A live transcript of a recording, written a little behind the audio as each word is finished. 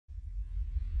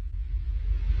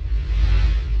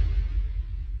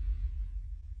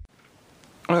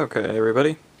Okay,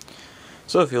 everybody.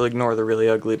 So if you'll ignore the really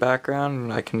ugly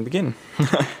background, I can begin.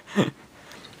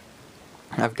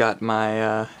 I've got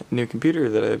my new computer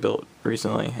that I built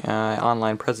recently.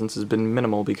 Online presence has been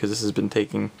minimal because this has been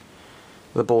taking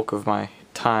the bulk of my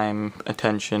time,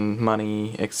 attention,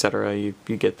 money, etc. You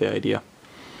get the idea.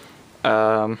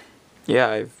 Yeah,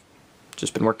 I've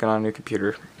just been working on a new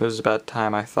computer. It was about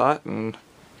time, I thought, and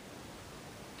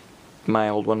my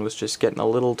old one was just getting a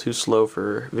little too slow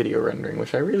for video rendering,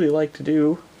 which I really like to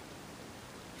do.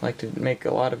 I like to make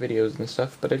a lot of videos and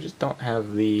stuff, but I just don't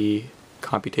have the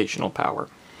computational power.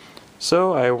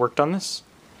 So I worked on this.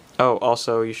 Oh,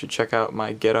 also you should check out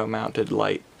my ghetto mounted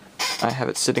light. I have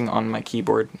it sitting on my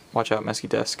keyboard. Watch out, messy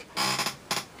desk.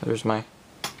 There's my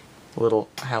little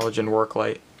halogen work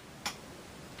light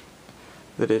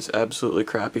that is absolutely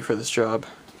crappy for this job.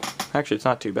 Actually, it's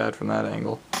not too bad from that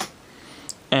angle.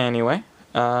 Anyway,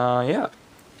 yeah.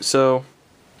 So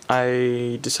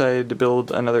I decided to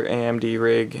build another AMD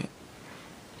rig.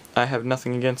 I have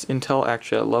nothing against Intel.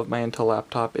 Actually, I love my Intel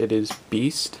laptop. It is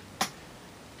beast.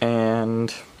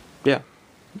 And yeah,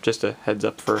 just a heads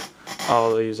up for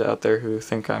all of these out there who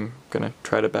think I'm gonna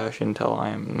try to bash Intel. I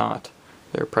am not.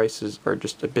 Their prices are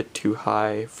just a bit too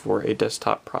high for a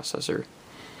desktop processor.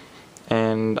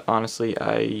 And honestly,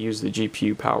 I use the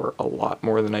GPU power a lot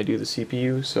more than I do the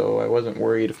CPU, so I wasn't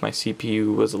worried if my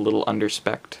CPU was a little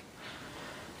under-spec'd.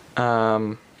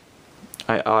 I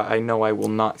know I will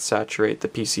not saturate the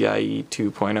PCIe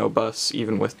 2.0 bus,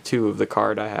 even with 2 of the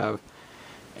card I have.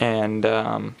 And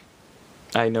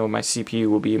I know my CPU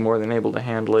will be more than able to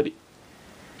handle it.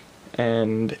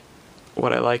 And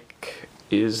what I like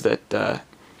is that,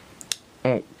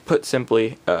 put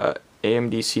simply,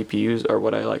 AMD CPUs are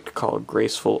what I like to call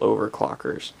graceful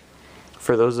overclockers.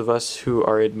 For those of us who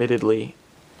are admittedly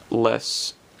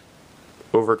less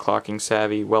overclocking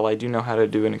savvy, well, I do know how to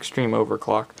do an extreme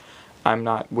overclock. I'm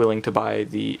not willing to buy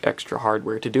the extra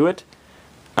hardware to do it.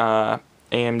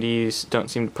 AMDs don't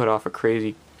seem to put off a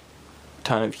crazy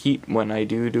ton of heat when I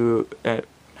do an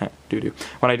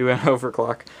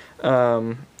overclock.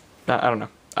 I don't know.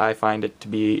 I find it to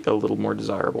be a little more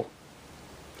desirable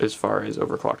as far as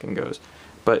overclocking goes,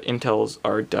 but Intels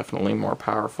are definitely more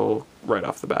powerful right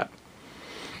off the bat.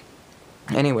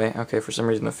 Anyway, okay, for some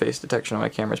reason the face detection on my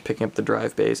camera is picking up the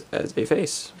drive bays as a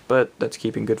face, but that's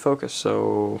keeping good focus,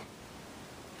 so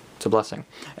it's a blessing.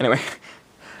 Anyway,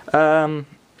 why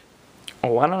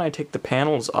don't I take the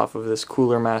panels off of this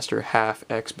Cooler Master half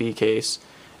XB case,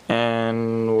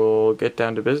 and we'll get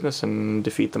down to business and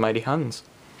defeat the mighty Huns.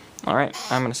 Alright,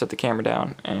 I'm going to set the camera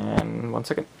down, and 1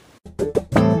 second.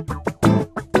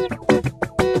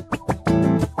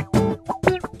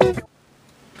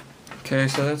 Okay,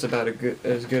 so that's about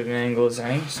as good an angle as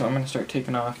any, so I'm going to start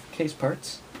taking off case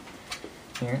parts.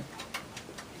 Here.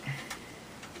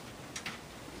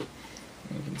 You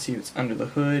can see what's under the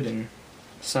hood and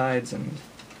sides and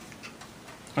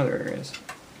other areas.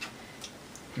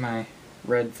 My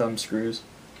red thumb screws.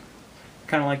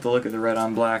 Kind of like the look of the red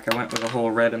on black. I went with a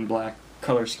whole red and black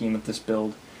color scheme with this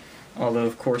build. Although,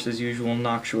 of course, as usual,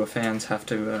 Noctua fans have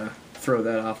to throw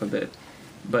that off a bit.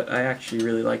 But I actually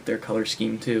really like their color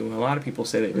scheme too. A lot of people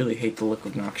say they really hate the look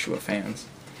of Noctua fans.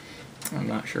 I'm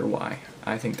not sure why.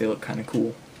 I think they look kind of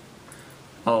cool.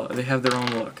 Oh, they have their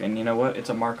own look, and you know what? It's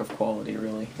a mark of quality,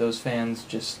 really. Those fans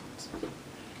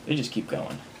they just keep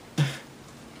going. I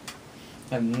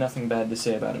have nothing bad to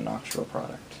say about a Noctua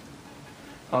product.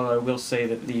 Although I will say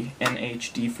that the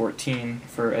NH-D14,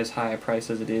 for as high a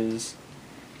price as it is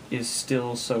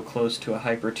still so close to a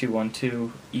Hyper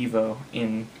 212 Evo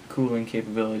in cooling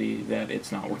capability that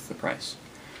it's not worth the price.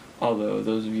 Although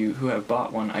those of you who have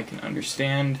bought one, I can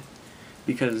understand,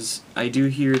 because I do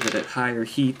hear that at higher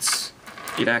heats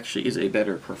it actually is a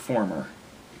better performer.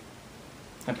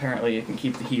 Apparently it can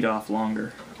keep the heat off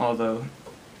longer, although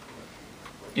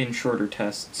in shorter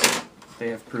tests they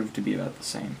have proved to be about the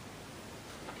same.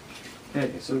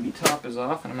 Okay, so the top is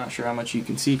off, and I'm not sure how much you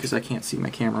can see because I can't see my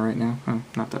camera right now. Oh,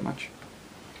 not that much.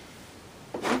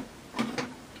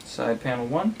 Side panel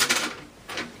 1.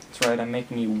 That's right, I'm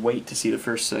making you wait to see the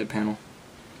first side panel.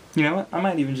 You know what? I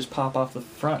might even just pop off the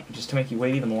front just to make you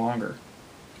wait even longer.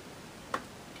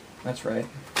 That's right.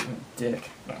 I'm a dick.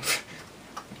 Let's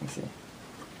see.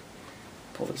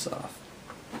 Pull this off.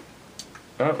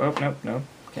 Oh, no.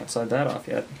 Can't slide that off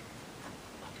yet.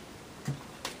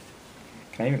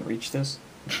 Can I even reach this?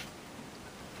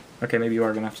 Okay, maybe you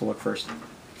are going to have to look first.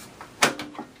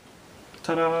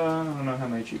 Ta-da! I don't know how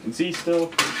much you can see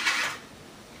still.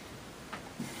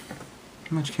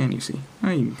 How much can you see?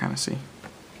 Oh, you can kind of see. You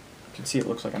can see it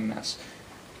looks like a mess.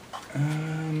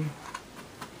 There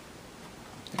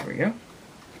we go.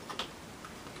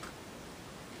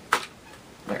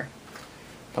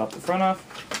 Pop the front off.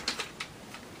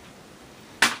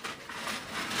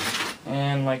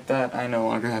 And like that, I no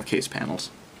longer have case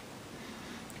panels.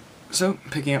 So,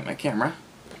 picking up my camera,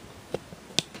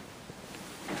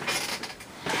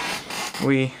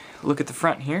 we look at the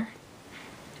front here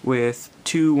with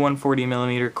two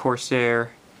 140mm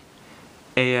Corsair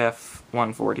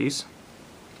AF-140s.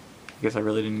 I guess I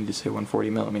really didn't need to say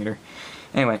 140mm.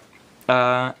 Anyway,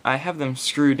 I have them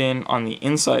screwed in on the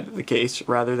inside of the case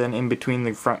rather than in between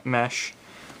the front mesh.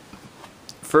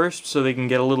 First, so they can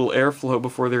get a little airflow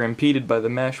before they're impeded by the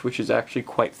mesh, which is actually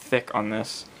quite thick on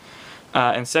this.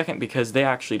 And second, because they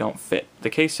actually don't fit. The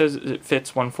case says it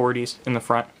fits 140s in the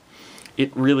front.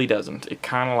 It really doesn't. It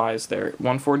kind of lies there.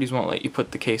 140s won't let you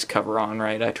put the case cover on,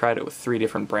 right? I tried it with 3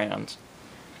 different brands.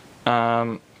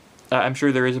 I'm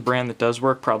sure there is a brand that does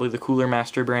work, probably the Cooler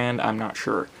Master brand, I'm not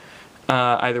sure.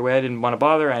 Either way, I didn't want to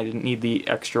bother. I didn't need the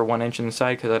extra 1 inch in the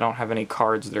side because I don't have any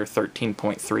cards that are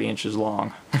 13.3 inches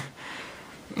long.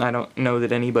 I don't know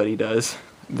that anybody does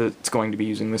that's going to be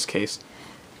using this case.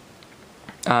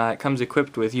 It comes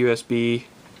equipped with USB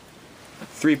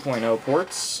 3.0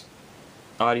 ports,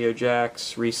 audio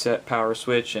jacks, reset power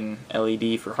switch, and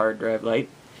LED for hard drive light.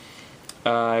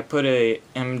 I put a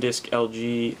M-Disc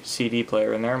LG CD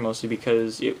player in there, mostly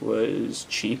because it was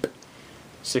cheap.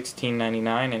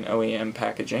 $16.99 in OEM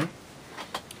packaging.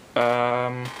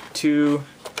 2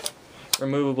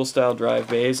 removable style drive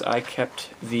bays. I kept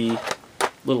the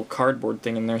little cardboard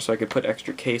thing in there so I could put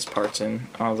extra case parts in,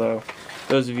 although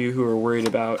those of you who are worried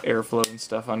about airflow and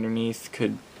stuff underneath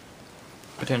could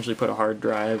potentially put a hard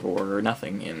drive or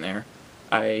nothing in there.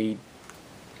 I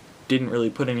didn't really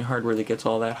put any hardware that gets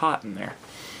all that hot in there.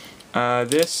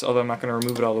 This, although I'm not going to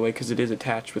remove it all the way because it is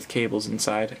attached with cables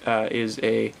inside, is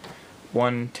a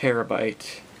 1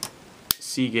 terabyte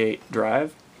Seagate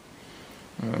drive.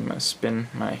 I'm going to spin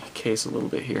my case a little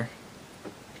bit here.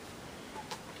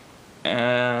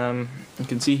 You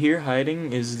can see here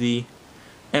hiding is the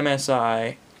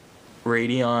MSI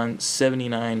Radeon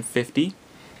 7950.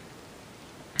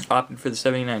 Opted for the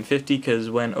 7950 because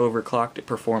when overclocked it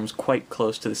performs quite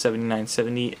close to the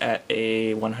 7970 at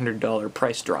a $100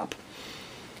 price drop.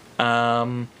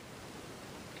 So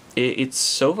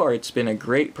far it's been a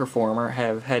great performer.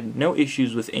 Have had no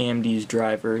issues with AMD's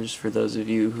drivers, for those of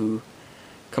you who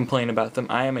complain about them.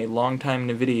 I am a longtime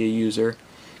NVIDIA user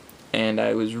and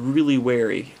I was really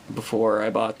wary before I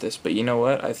bought this, but you know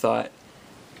what? I thought,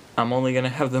 I'm only going to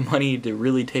have the money to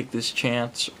really take this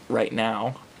chance right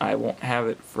now. I won't have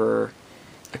it for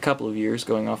a couple of years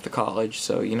going off to college,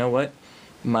 so you know what?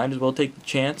 Might as well take the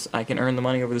chance. I can earn the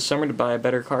money over the summer to buy a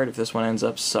better card if this one ends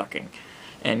up sucking.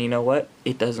 And you know what?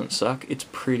 It doesn't suck. It's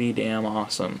pretty damn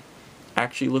awesome.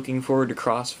 Actually looking forward to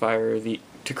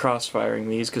crossfiring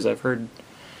these because I've heard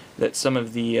that some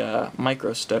of the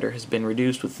micro stutter has been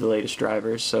reduced with the latest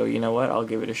drivers, so you know what? I'll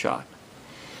give it a shot.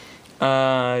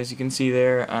 As you can see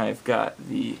there, I've got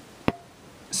 4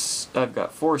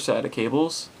 SATA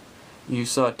cables. You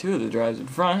saw 2 of the drives in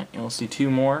front. You'll see 2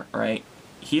 more right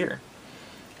here.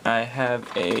 I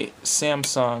have a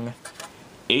Samsung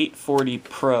 840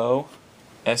 Pro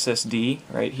SSD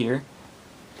right here.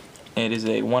 It is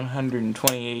a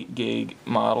 128 gig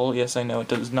model. Yes, I know it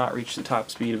does not reach the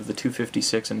top speed of the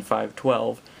 256 and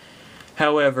 512.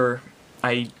 However,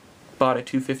 I bought a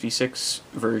 256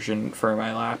 version for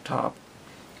my laptop,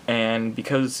 and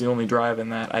because it's the only drive in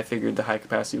that, I figured the high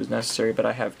capacity was necessary, but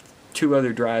I have 2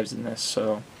 other drives in this,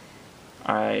 so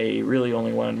I really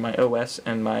only wanted my OS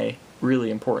and my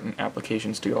really important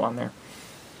applications to go on there.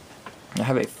 I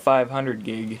have a 500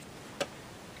 gig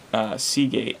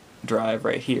Seagate drive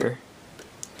right here.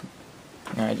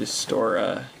 And I just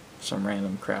store some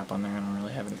random crap on there. I don't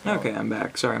really have anything. Okay, I'm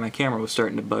back. Sorry, my camera was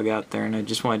starting to bug out there, and I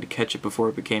just wanted to catch it before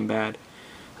it became bad.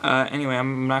 Anyway,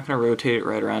 I'm not going to rotate it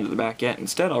right around to the back yet.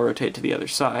 Instead, I'll rotate to the other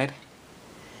side.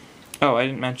 Oh, I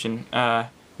didn't mention,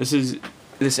 this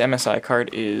MSI card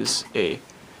is a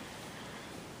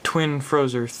Twin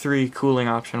Frozr III cooling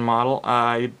option model.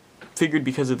 I figured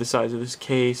because of the size of this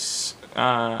case,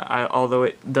 although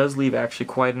it does leave actually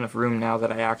quite enough room now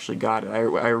that I actually got it. I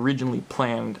originally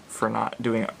planned for not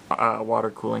doing water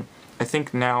cooling. I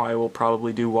think now I will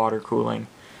probably do water cooling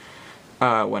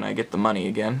when I get the money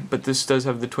again. But this does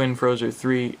have the Twin Frozr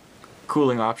III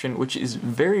cooling option, which is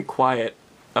very quiet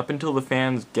up until the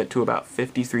fans get to about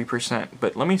 53%.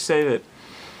 But let me say that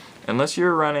unless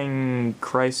you're running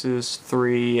Crysis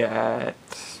 3 at,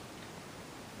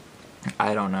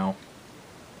 I don't know,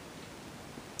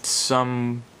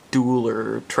 some dual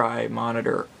or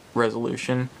tri-monitor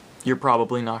resolution, you're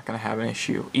probably not going to have an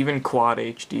issue. Even Quad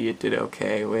HD it did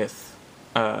okay with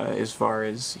as far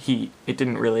as heat. It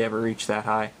didn't really ever reach that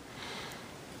high.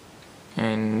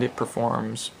 and it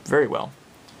performs very well.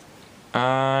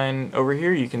 And over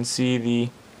here you can see the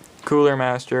Cooler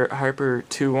Master Hyper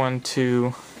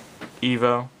 212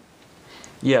 Evo.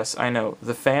 Yes, I know,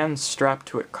 the fans strapped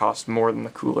to it cost more than the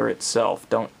cooler itself.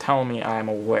 Don't tell me I'm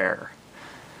aware.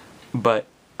 But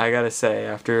I gotta say,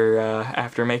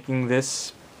 after making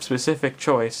this specific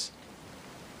choice,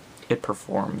 it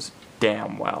performs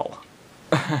damn well.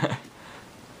 In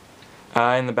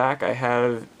the back I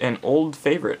have an old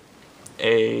favorite,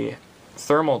 a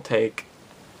Thermaltake.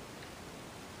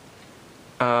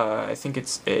 I think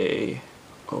it's a,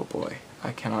 oh boy,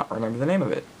 I cannot remember the name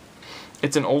of it.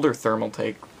 It's an older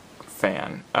Thermaltake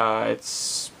fan.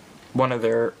 It's one of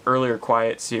their earlier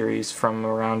Quiet series from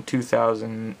around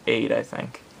 2008, I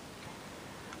think.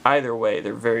 Either way,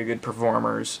 they're very good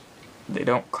performers. They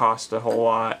don't cost a whole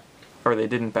lot, or they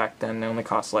didn't back then. They only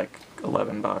cost like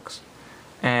 11 bucks.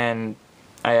 And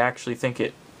I actually think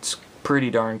it's pretty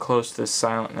darn close to the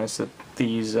silentness that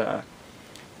these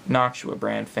Noctua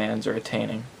brand fans are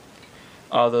attaining.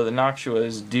 Although the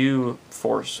Noctuas do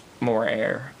force more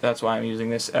air. That's why I'm using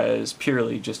this as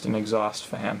purely just an exhaust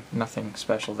fan. Nothing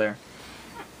special there.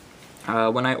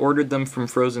 When I ordered them from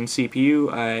Frozen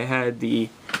CPU, I had the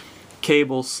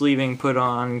cable sleeving put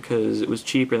on because it was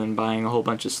cheaper than buying a whole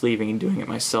bunch of sleeving and doing it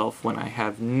myself when I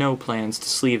have no plans to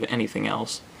sleeve anything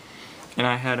else. And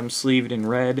I had them sleeved in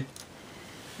red.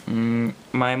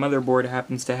 My motherboard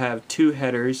happens to have two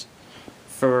headers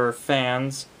for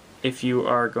fans. If you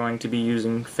are going to be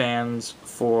using fans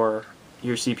for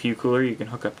your CPU cooler, you can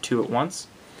hook up two at once.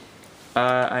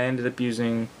 I ended up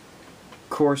using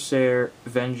Corsair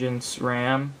Vengeance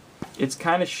Ram. It's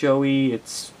kind of showy.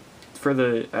 It's for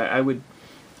the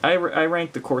I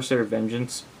rank the Corsair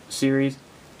Vengeance series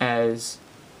as,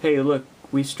 hey look,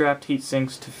 we strapped heat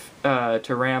sinks to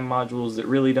RAM modules that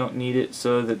really don't need it,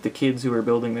 so that the kids who are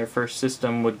building their first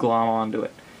system would glom onto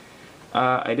it.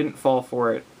 I didn't fall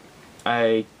for it.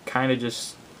 I kind of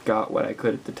just got what I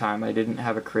could at the time. I didn't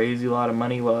have a crazy lot of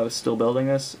money while I was still building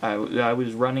this. I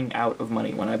was running out of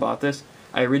money when I bought this.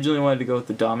 I originally wanted to go with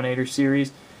the Dominator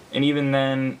series, and even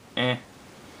then, I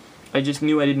just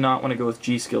knew I did not want to go with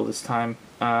G-Skill this time.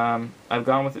 I've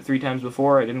gone with it 3 times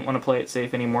before. I didn't want to play it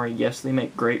safe anymore. Yes, they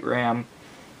make great RAM.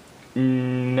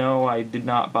 No, I did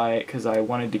not buy it because I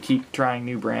wanted to keep trying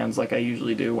new brands like I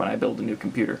usually do when I build a new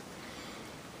computer.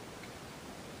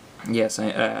 Yes,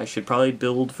 I should probably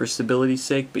build for stability's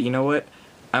sake, but you know what?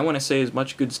 I want to say as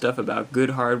much good stuff about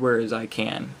good hardware as I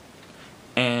can.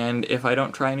 And if I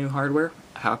don't try new hardware,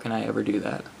 how can I ever do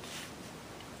that?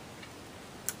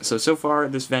 So far,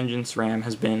 this Vengeance RAM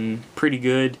has been pretty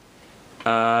good.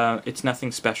 It's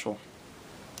nothing special.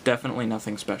 Definitely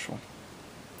nothing special.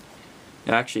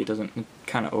 Actually, it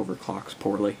kind of overclocks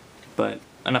poorly, but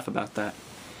enough about that.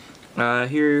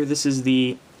 Here, this is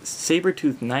the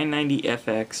Sabertooth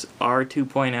 990FX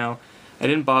R2.0. I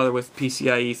didn't bother with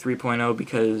PCIe 3.0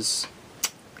 because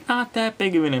not that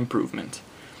big of an improvement.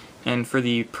 And for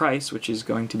the price, which is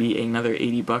going to be another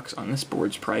 80 bucks on this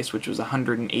board's price, which was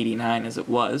 189 as it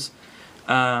was,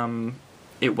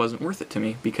 it wasn't worth it to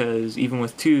me because even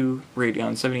with 2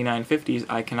 Radeon 7950s,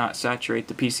 I cannot saturate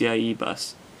the PCIe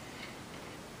bus.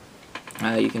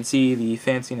 You can see the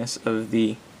fanciness of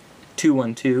the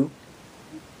 212.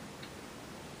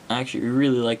 I actually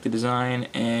really like the design,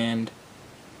 and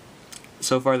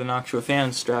so far the Noctua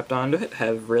fans strapped onto it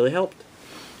have really helped.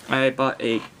 I bought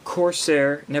a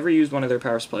Corsair, never used one of their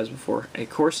power supplies before, a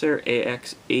Corsair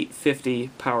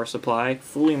AX850 power supply,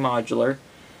 fully modular.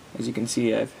 As you can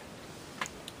see, I've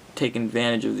taken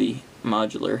advantage of the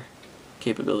modular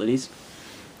capabilities.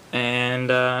 And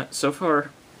so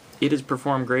far, it has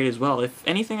performed great as well. If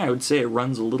anything, I would say it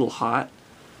runs a little hot,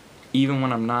 even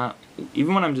when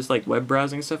I'm just like web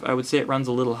browsing and stuff. I would say it runs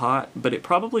a little hot, but it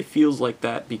probably feels like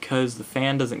that because the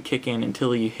fan doesn't kick in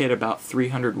until you hit about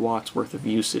 300 watts worth of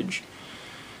usage.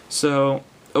 So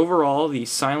overall, the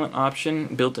silent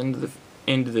option built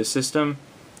into the system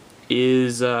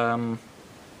is, I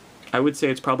would say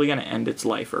it's probably going to end its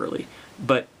life early,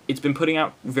 but it's been putting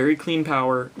out very clean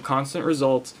power, constant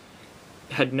results,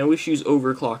 had no issues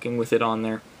overclocking with it on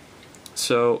there.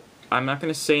 So I'm not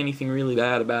going to say anything really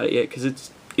bad about it yet because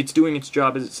it's doing its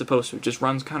job as it's supposed to. It just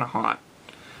runs kind of hot.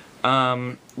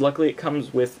 Luckily it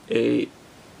comes with a,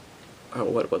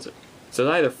 what was it? So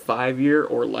it's either 5-year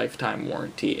or lifetime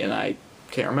warranty, and I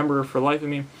can't remember for the life of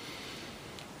me.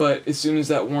 But as soon as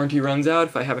that warranty runs out,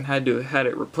 if I haven't had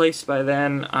it replaced by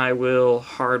then, I will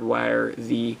hardwire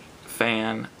the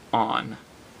fan on,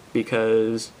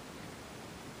 because,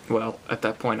 well, at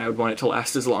that point I would want it to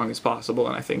last as long as possible,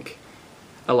 and I think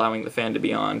allowing the fan to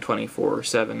be on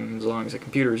 24/7 as long as the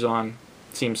computer's on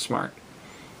seems smart.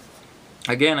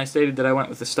 Again, I stated that I went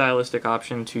with the stylistic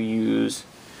option to use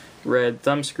red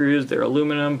thumb screws. They're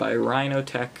aluminum by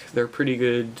Rhinotech. They're pretty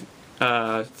good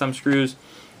thumb screws.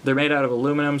 They're made out of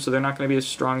aluminum, so they're not going to be as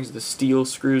strong as the steel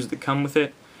screws that come with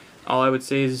it. All I would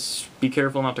say is be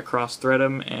careful not to cross-thread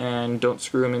them and don't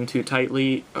screw them in too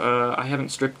tightly. I haven't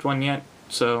stripped one yet,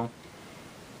 so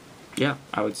yeah,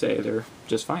 I would say they're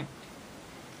just fine.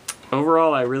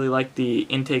 Overall, I really like the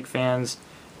intake fans.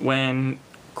 When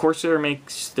Corsair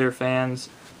makes their fans,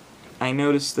 I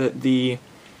noticed that the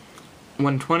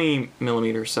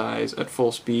 120mm size at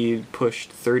full speed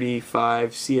pushed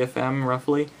 35 CFM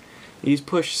roughly. These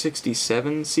push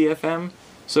 67 CFM,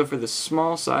 so for the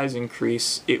small size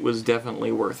increase, it was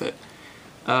definitely worth it.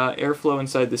 Airflow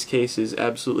inside this case is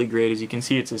absolutely great. As you can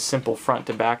see, it's a simple front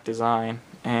to back design,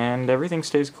 and everything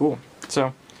stays cool.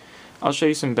 So I'll show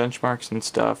you some benchmarks and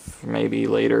stuff maybe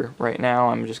later. Right now,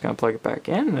 I'm just going to plug it back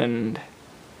in and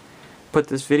put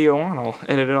this video on. I'll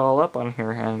edit it all up on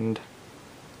here, and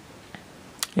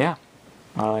yeah,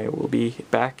 I will be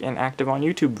back and active on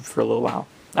YouTube for a little while.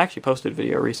 I actually posted a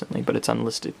video recently, but it's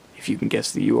unlisted. If you can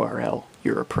guess the URL,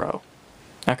 you're a pro.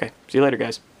 Okay, see you later,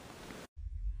 guys.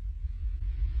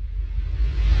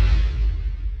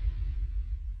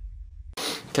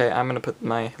 Okay, I'm going to put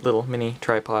my little mini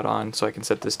tripod on so I can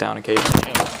set this down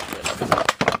occasionally.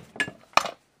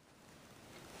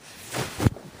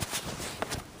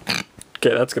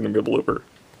 Okay, that's going to be a blooper.